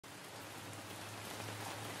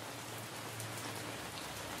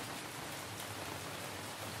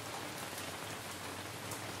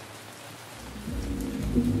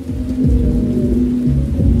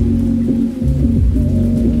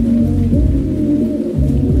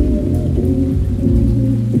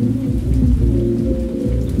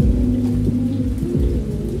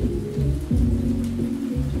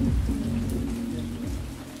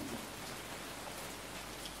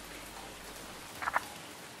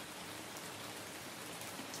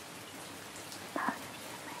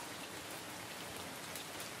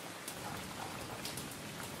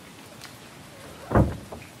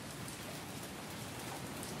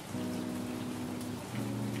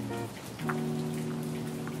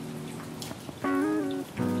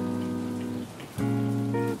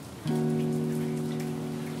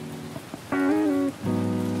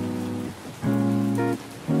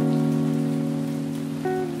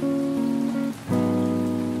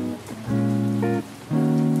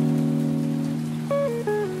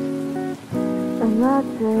I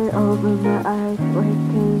say, open my eyes,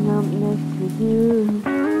 waking up next to you.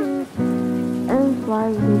 And fly,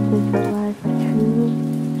 this is the life I choose.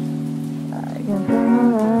 I can feel my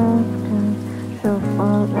left turn, so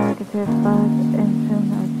far like a tip bus into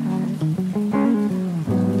my time.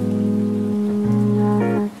 I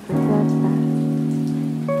must forget that.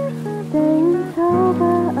 Staying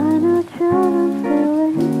sober, I know children's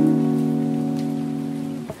feeling.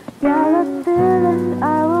 Got a feeling I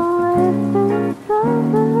won't live things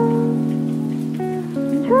over.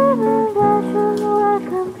 Dreaming that you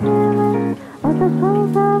like I'm feeling all the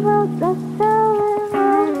songs I wrote that's selling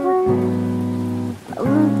my way. I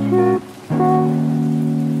want you to stay,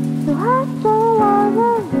 so I don't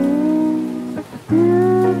wanna leave you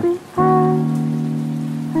behind.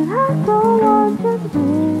 And I don't want you to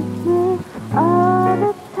miss me all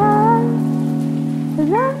the time.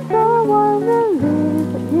 And I don't wanna leave,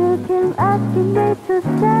 but you keep asking me to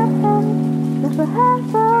stay. If I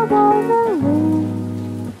have I wanna leave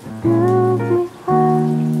you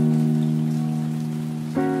behind.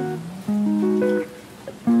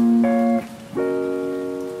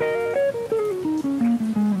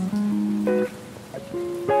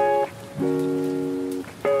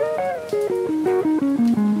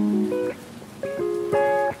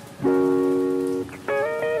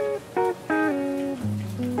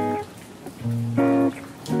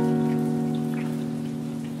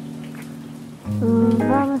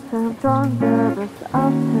 Promise I'm stronger, but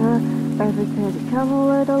after every day they come a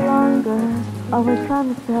little longer. Always find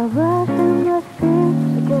myself rushing my feet.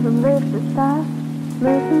 I couldn't live the stuff,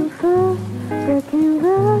 losing food, breaking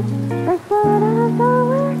rules. That's what I thought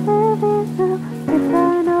we're living through. If I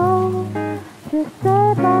know, just stay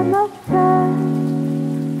by my side.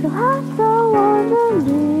 So I don't wanna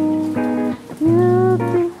leave you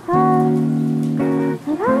behind.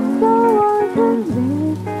 And I don't want to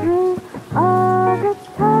miss me all the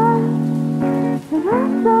time. And I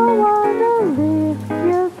don't wanna leave.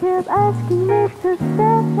 You keep asking me to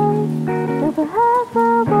stay. Never have I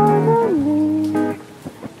wanna leave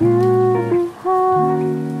you behind.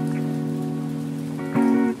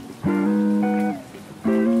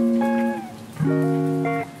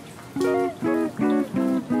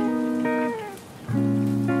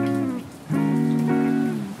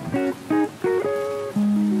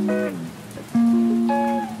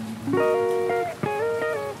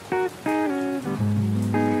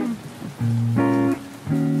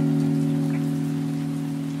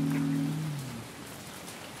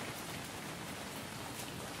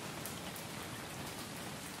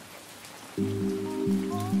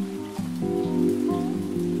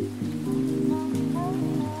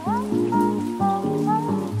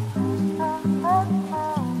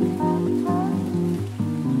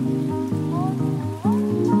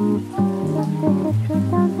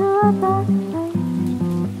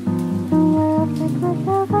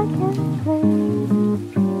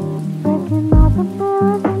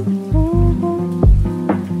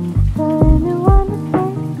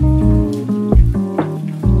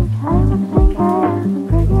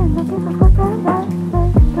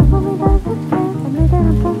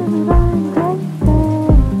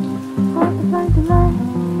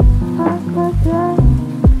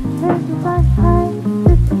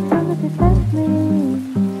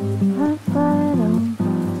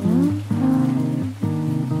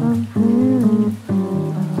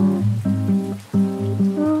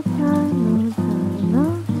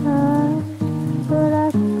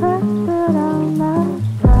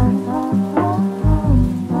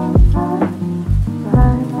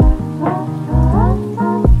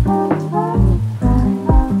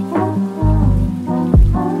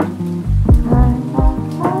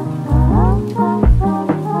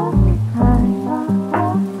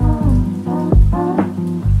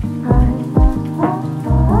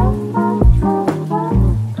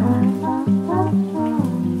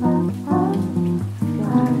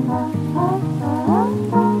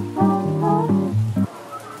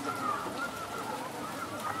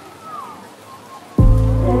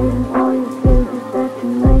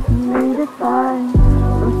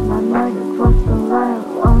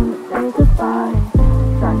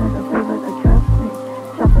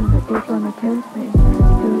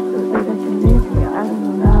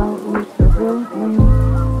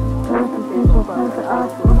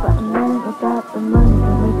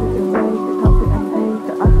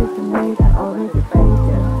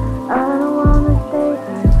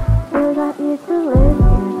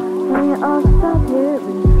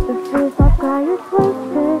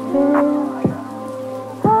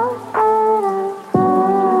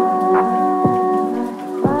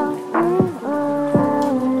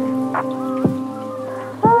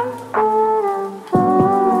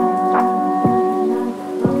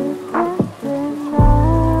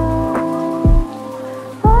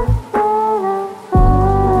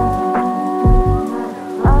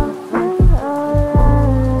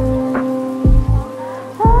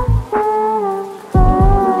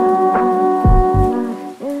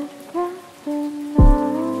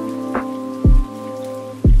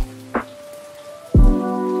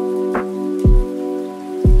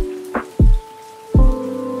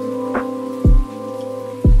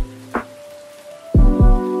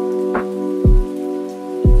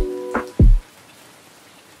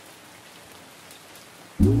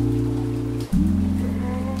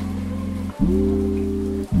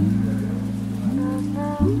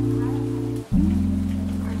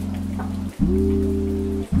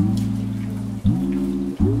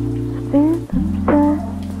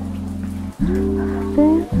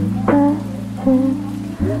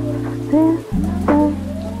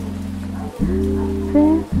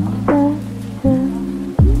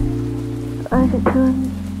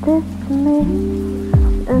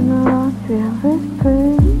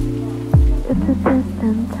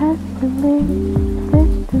 and testing me,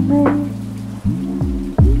 testing me.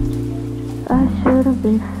 I shouldn't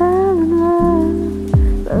be fell in love,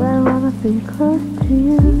 but I wanna be close to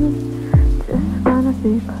you. Just wanna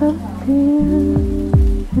be close to you.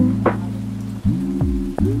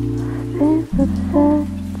 Been upset,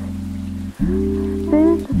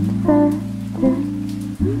 been upset, yeah.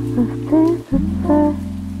 I've been upset,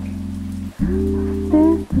 I've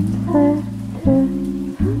been upset, yeah.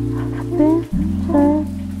 I've been upset, I've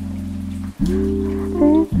been upset, yeah. I've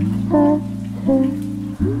been upset, I've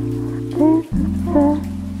been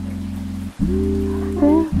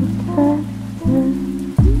upset, yeah.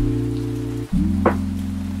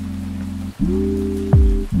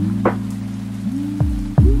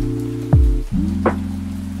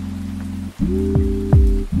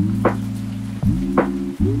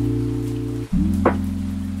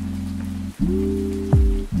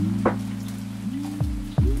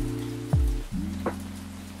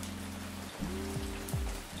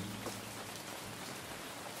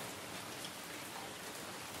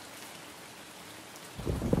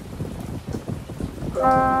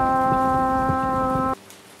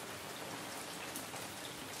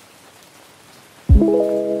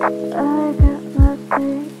 I got my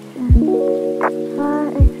patience, my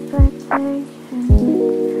expectations,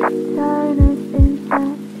 silent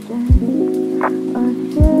infection. Or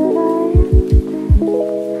should I insist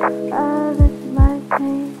I lift my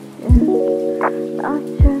patience, not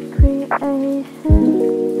your creation,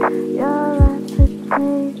 your reputation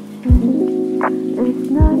is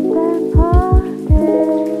not important.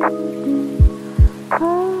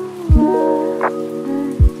 Oh,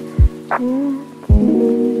 I you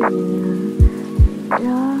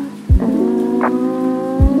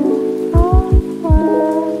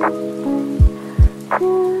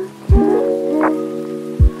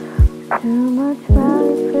too much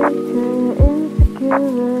value for your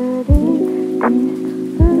insecurity is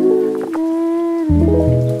losing.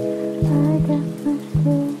 I get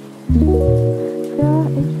mistaken, your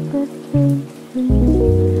expectations,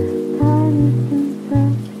 time is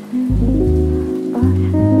infection. Or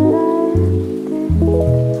should I insist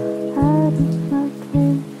out of my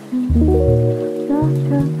patience, not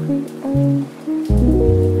your creation,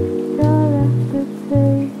 your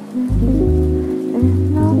reputation is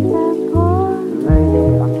not that boring. Lately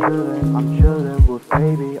I'm chilling with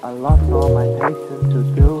baby. I lost all my patience to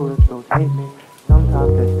deal with, don't hate me.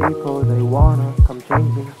 Sometimes there's people, they wanna come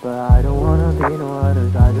change me, but I don't wanna be no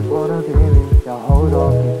others, I just wanna be me. Jag håller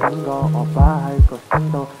min finger och bahaiko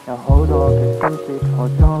sindo. Jag håller min simsit och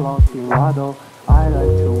jolo tirado. I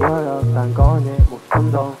like to work up, 난 거니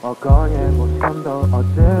목숨도 거니 목숨도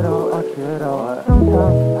어지러.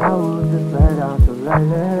 Sometimes I would just lay down to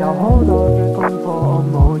lately. jag håller min 공포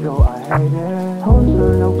mojo, I hate it.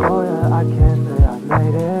 호수는 거야, I can't say I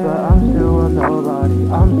made it, but I'm still a nobody,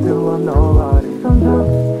 I'm still a nobody. Sometimes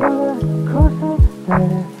you're closer,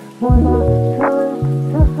 baby. 몰라, you're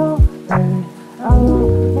just so baby. I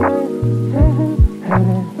love you, chasing,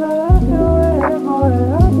 hating, but I'm still waiting for it,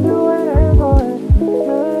 I'm still waiting for it.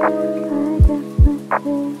 I get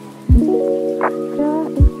mistaken, your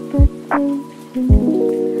expectations,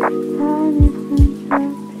 time is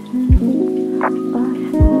infection. Or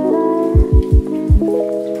should I insist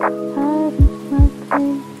out of my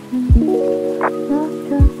patience, not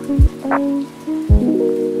your creation,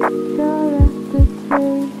 your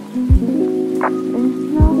reputation is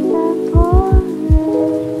not that boring.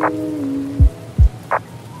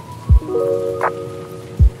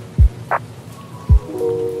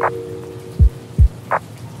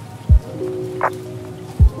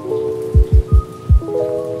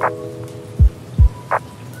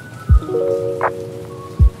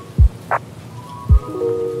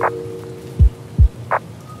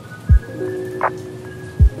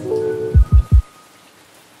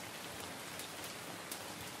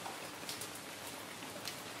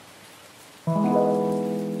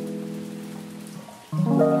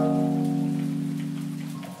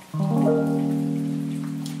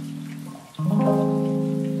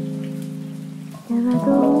 Can I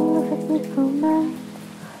go home if it's me so nice?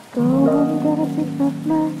 Go home, get a piece of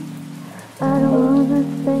mind. I don't wanna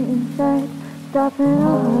stay inside, stopping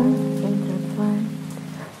our hearts intertwined.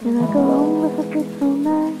 Can I go home if it's me so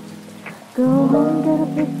nice? Go home, get a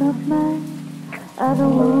piece of mind. I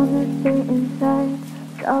don't wanna stay inside,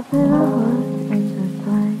 stopping our hearts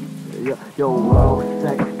intertwined. Yo world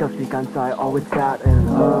sick，夠時間就係我會 set an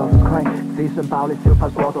earthquake，資訊爆裂消化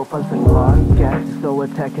過度分成兩極 ，so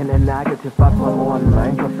attacking and negative， 發放冇人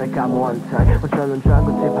明，個世界冇人睇，我盡量將個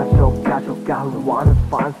節拍逐家去玩，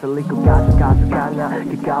反射呢個加速加壓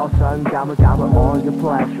嘅交想，減去我嘅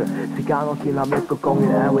pleasure， 時間我建立一個公園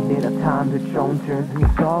 ，and we need a time to 中斷你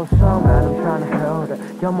受傷 ，and I'm trying to heal it，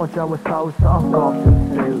 音樂將會收縮，各種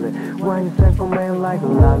silly，when you sing for me like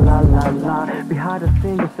la la la la，behind the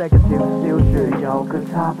scene 嘅世界照燒住有個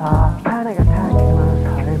插下 ，panic attack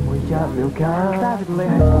喺每一秒間，揸住你喺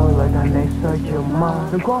背裏，但你需要嗎？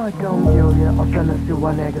陽光係咁耀眼，我盡量燒毀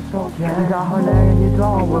你嘅素顏，打開你嘅耳朵，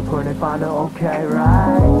我會陪你返到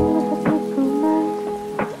OK，right？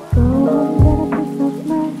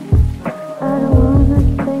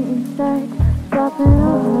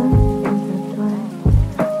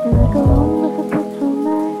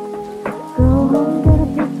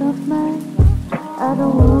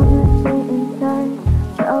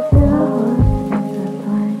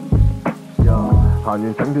行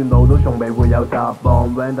完整段路都仲未會有答案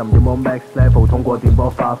 ，random 要冇 max level 通過電波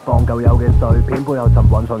發放舊有嘅碎片，背後沉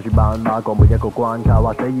穩藏住萬碼過每一個關卡，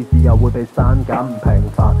或者意思又會被刪減唔平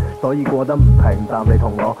凡，所以過得唔平淡。你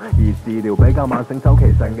同我而治療比較慢性周期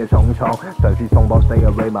性嘅重創，嘗試送博 stay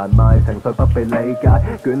away my mind， 情緒不被理解，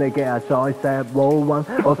捲你嘅再 set roll one，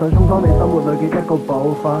 我想充當你生活裏嘅一個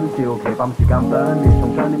部分，照期밤時間 burn 面，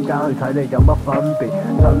從窗點間去睇你有乜分別，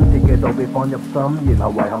親切嘅道別放入心，然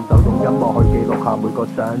後遺憾就用音樂去記錄下每個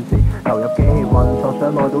章節，投入機器運作，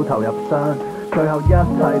想愛都投入身，最後一切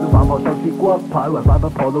都反破手指骨牌，違反不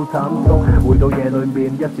破都慘痛，回到夜裏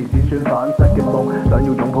面一時輾轉反側嘅夢，想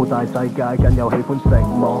要擁抱大世界，更有喜歡寂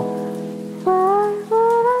寞。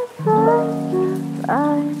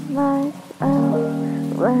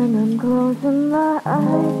When I'm closing my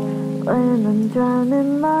eyes, when I'm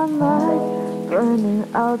drowning my mind, burning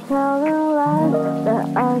out telling lies that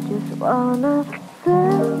I just wanna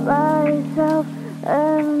feel myself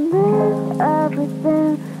and leave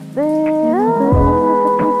everything behind.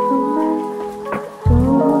 So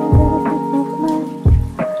I'm gonna pick my mind.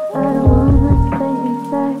 I don't wanna stay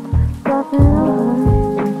inside, dropping a heart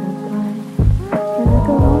intertwined. Can I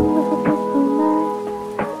go home with a peaceful mind?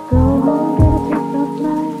 Go home, get a piece of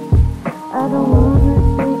mind. I don't wanna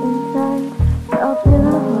stay inside, dropping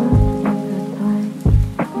a heart intertwined.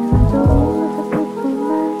 Can I go home with a peaceful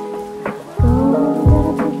mind? Go home, get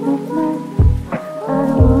a piece of mind. I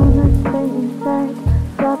don't wanna stay inside,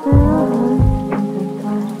 dropping a heart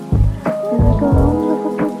intertwined. Can I go home with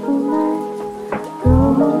a peaceful mind? Go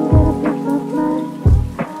home, get a piece of mind.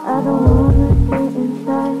 I don't wanna stay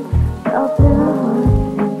inside, dropping a heart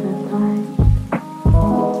intertwined.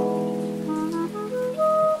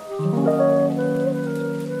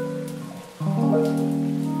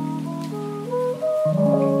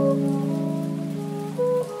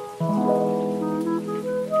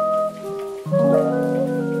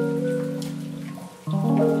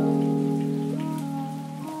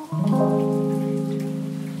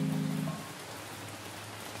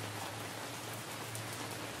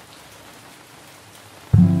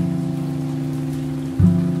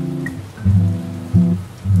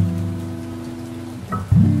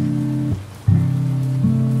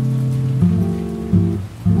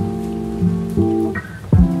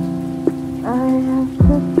 I have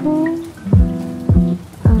to think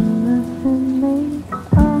I'm missing me.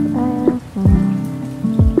 All I ever want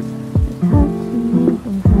is touching me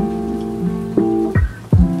from heaven.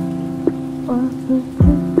 What would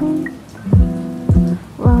you think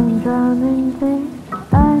while I'm drowning deep?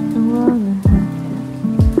 I don't wanna hurt you,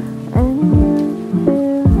 and you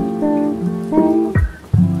feel the same.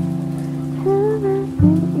 Too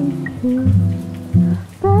many issues,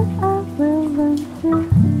 but I will learn to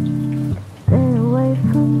stay away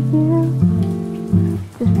from you.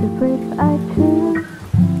 Just to breathe, I choose.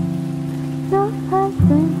 No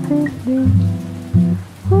husband freely.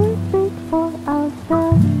 We speak for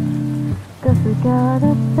ourselves, 'cause we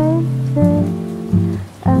gotta face it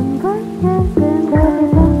and break it in. Baby,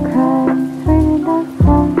 don't cry, swinging that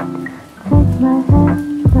side. Take my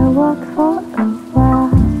hand, I'll walk for a while.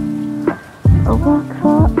 I'll walk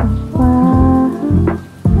for a while.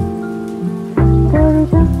 Baby,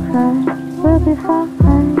 don't cry, we'll be fine.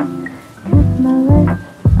 Kiss my lips,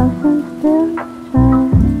 I'll stand still.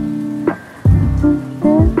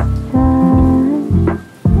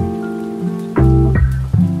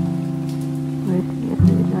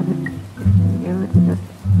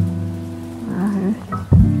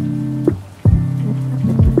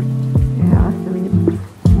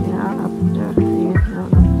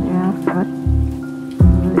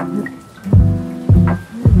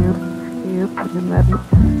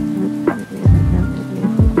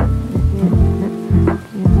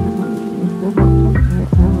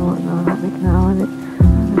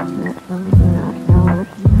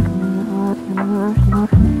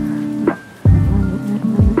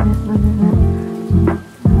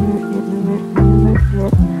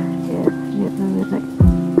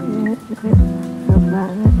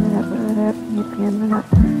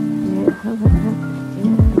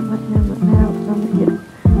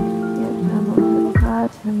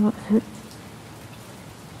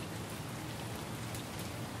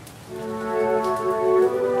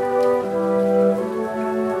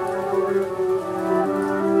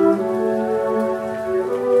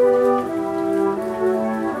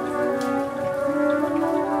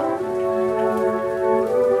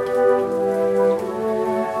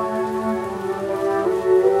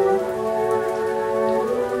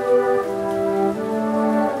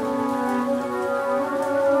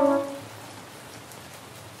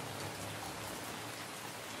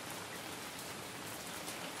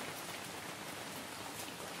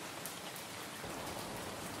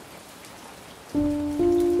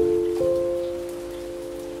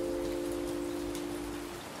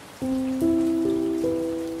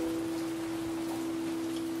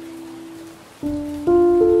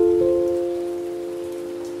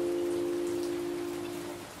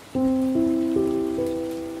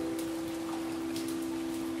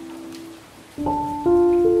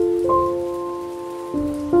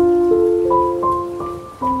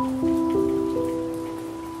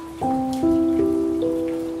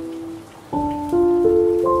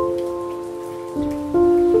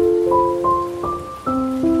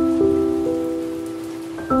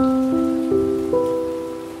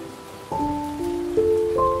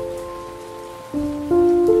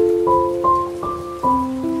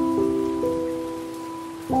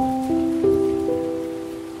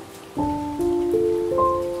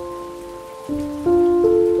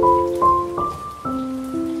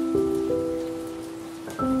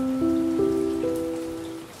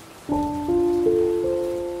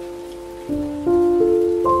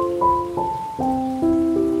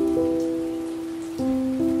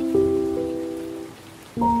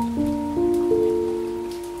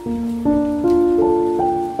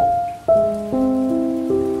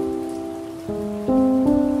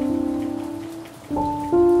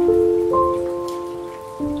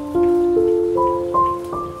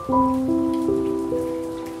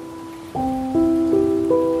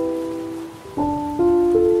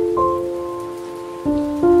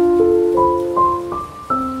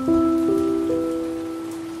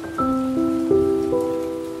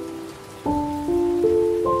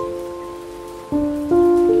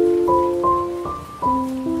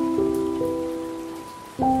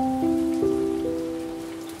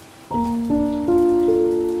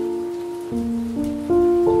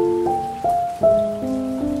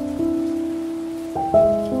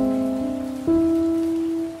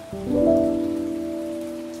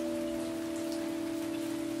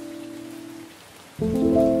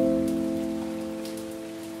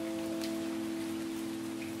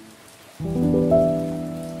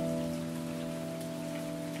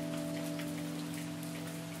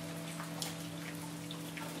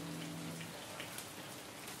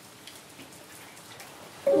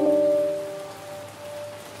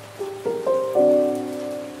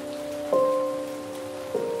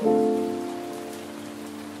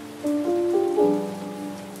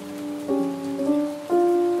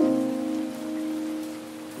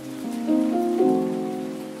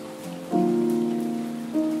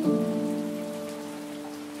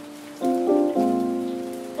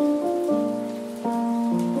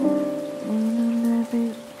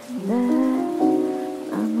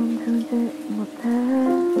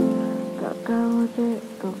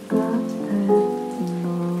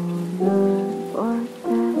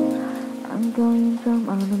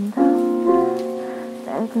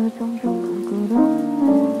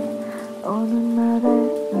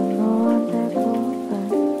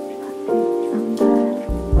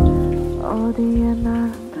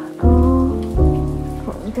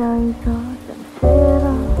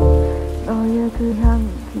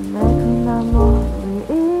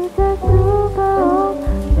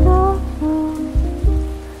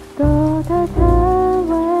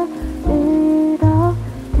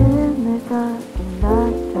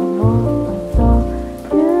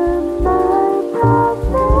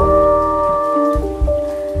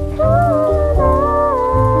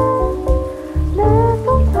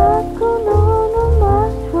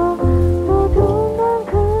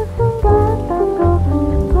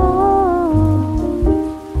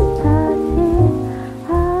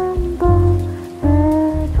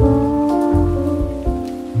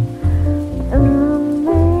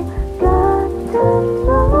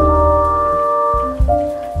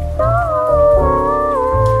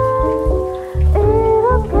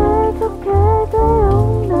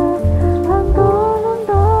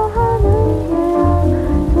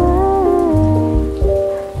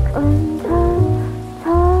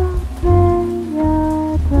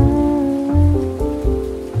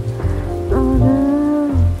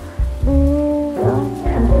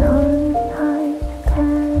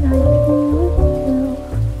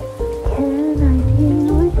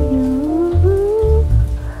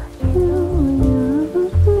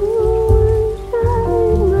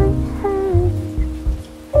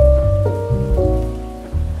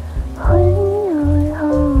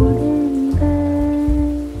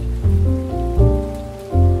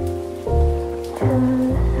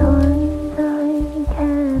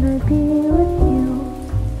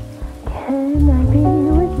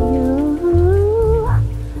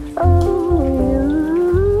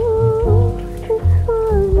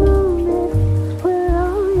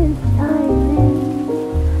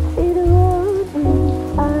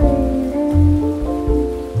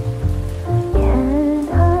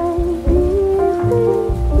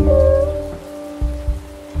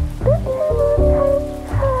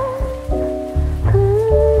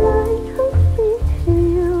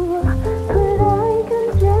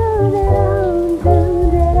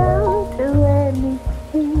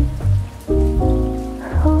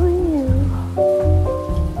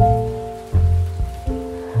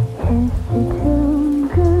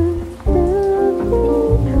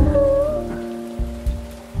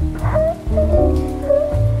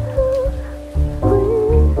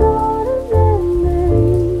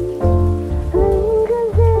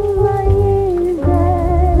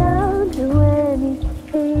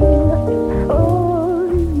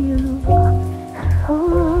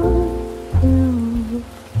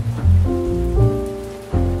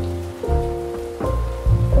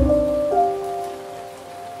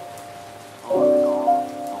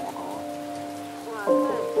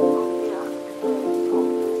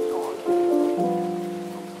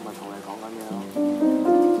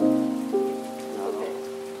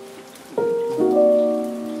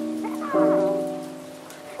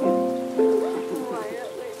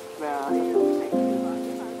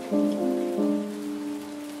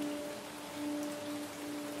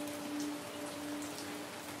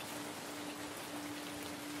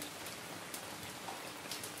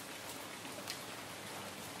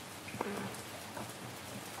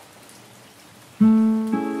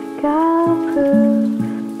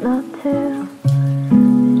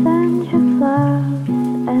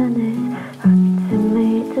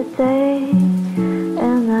 day,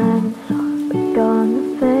 and I'm sorry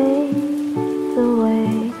gonna fade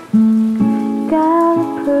away.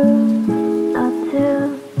 Gotta prove not to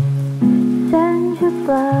send you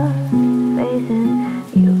flowers, facing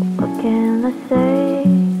you. What can I say?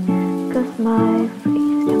 'Cause my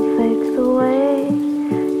freeze can fix the way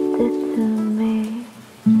it did to me.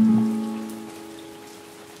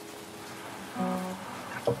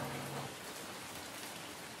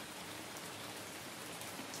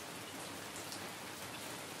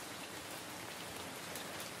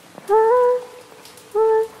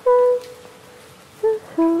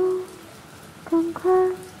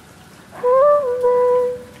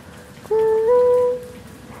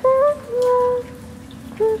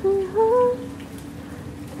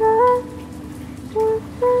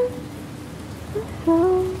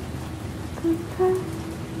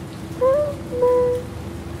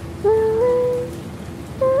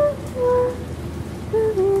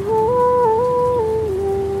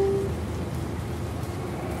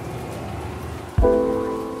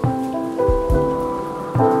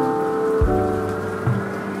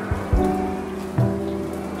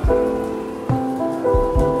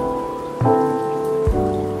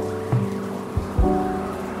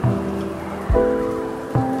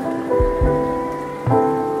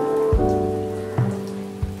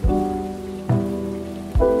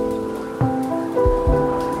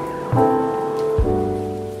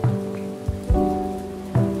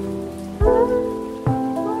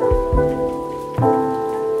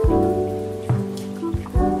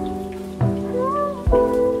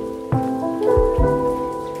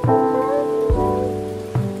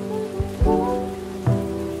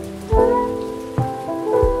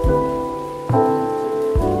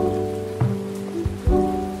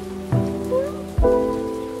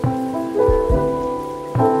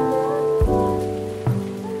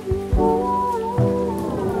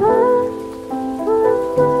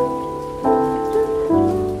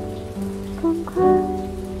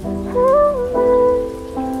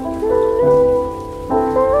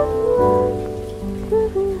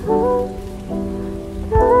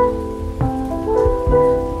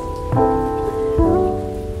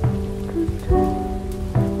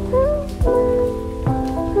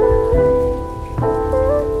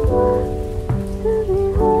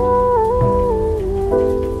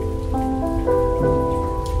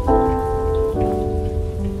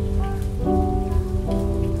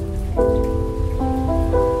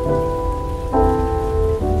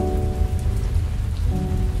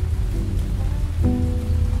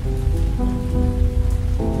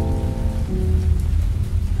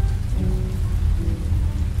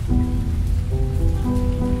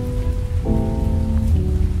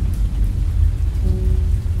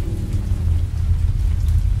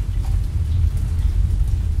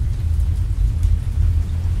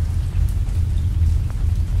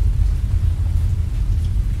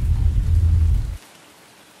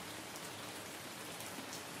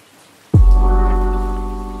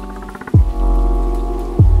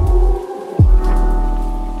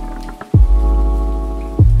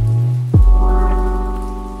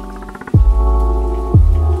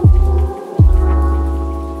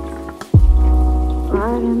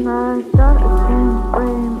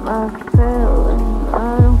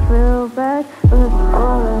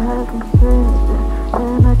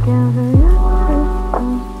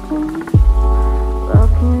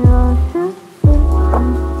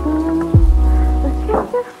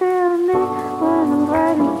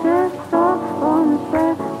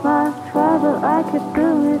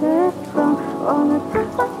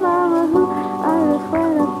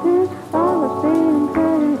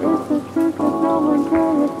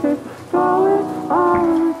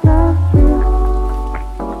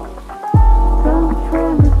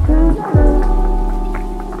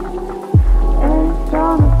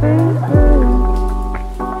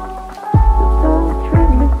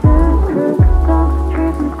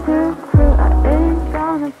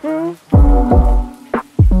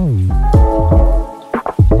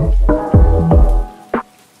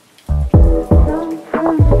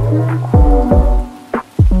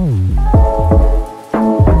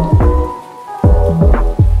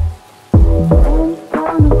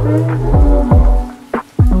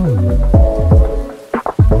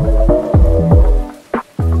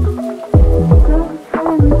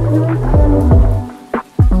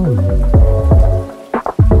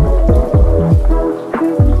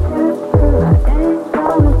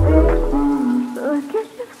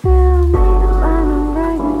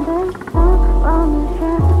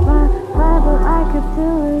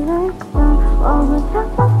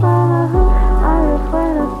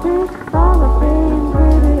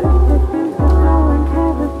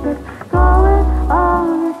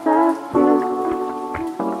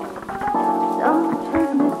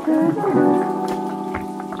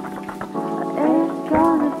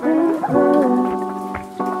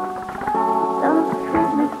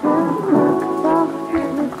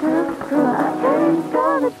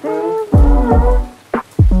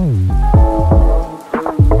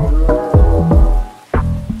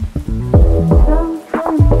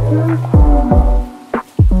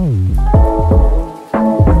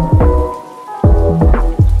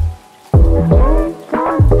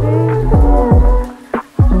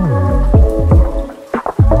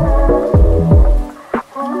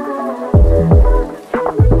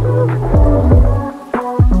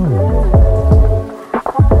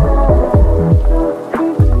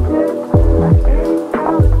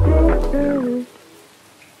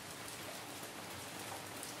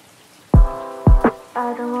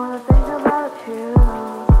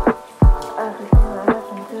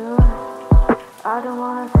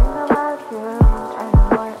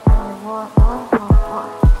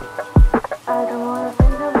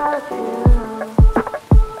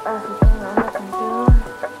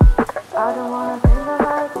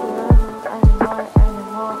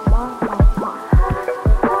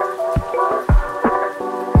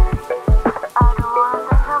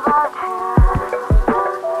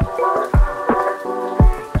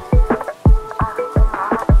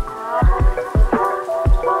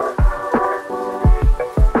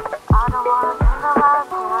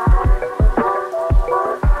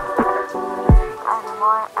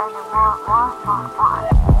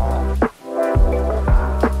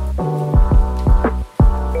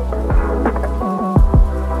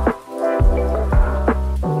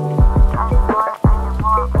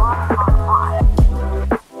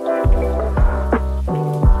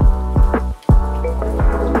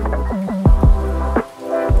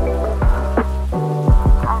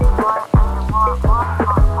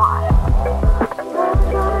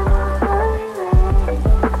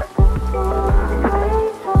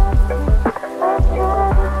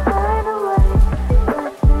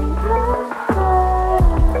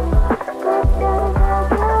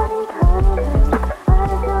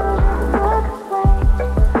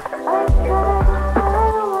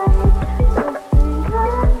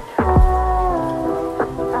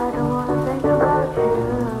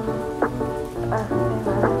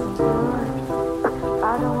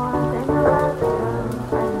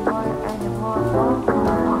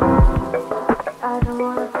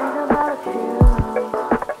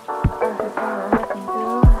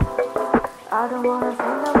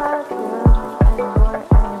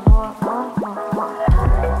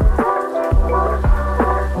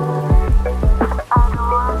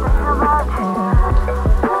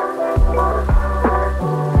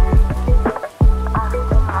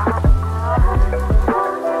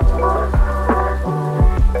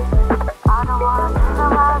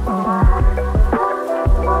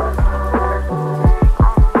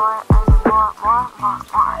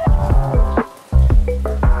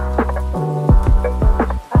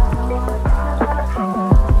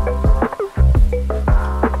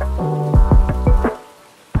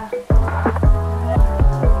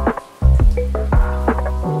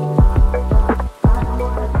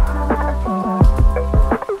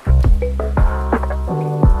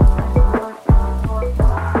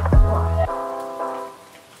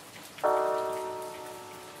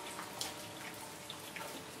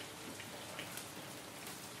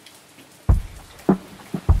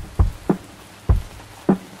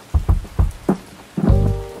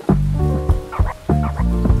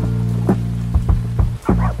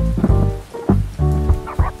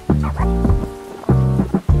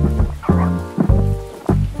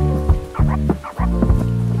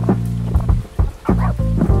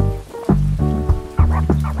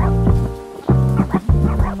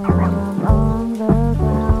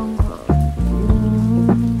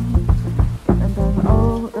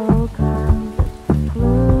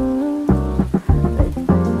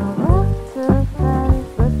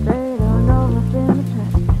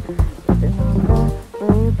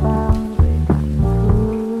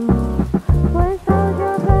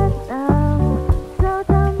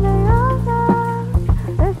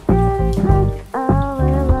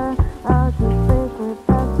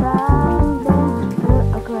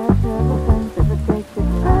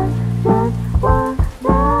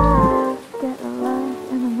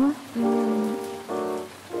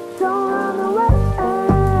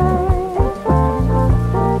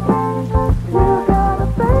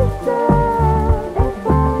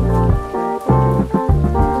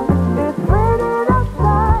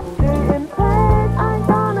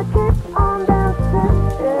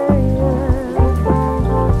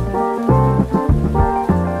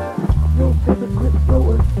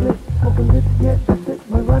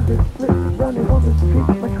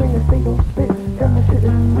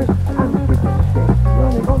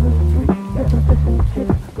 Shit,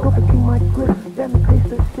 go for king my grip, then taste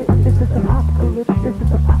the shit. This is an apocalypse.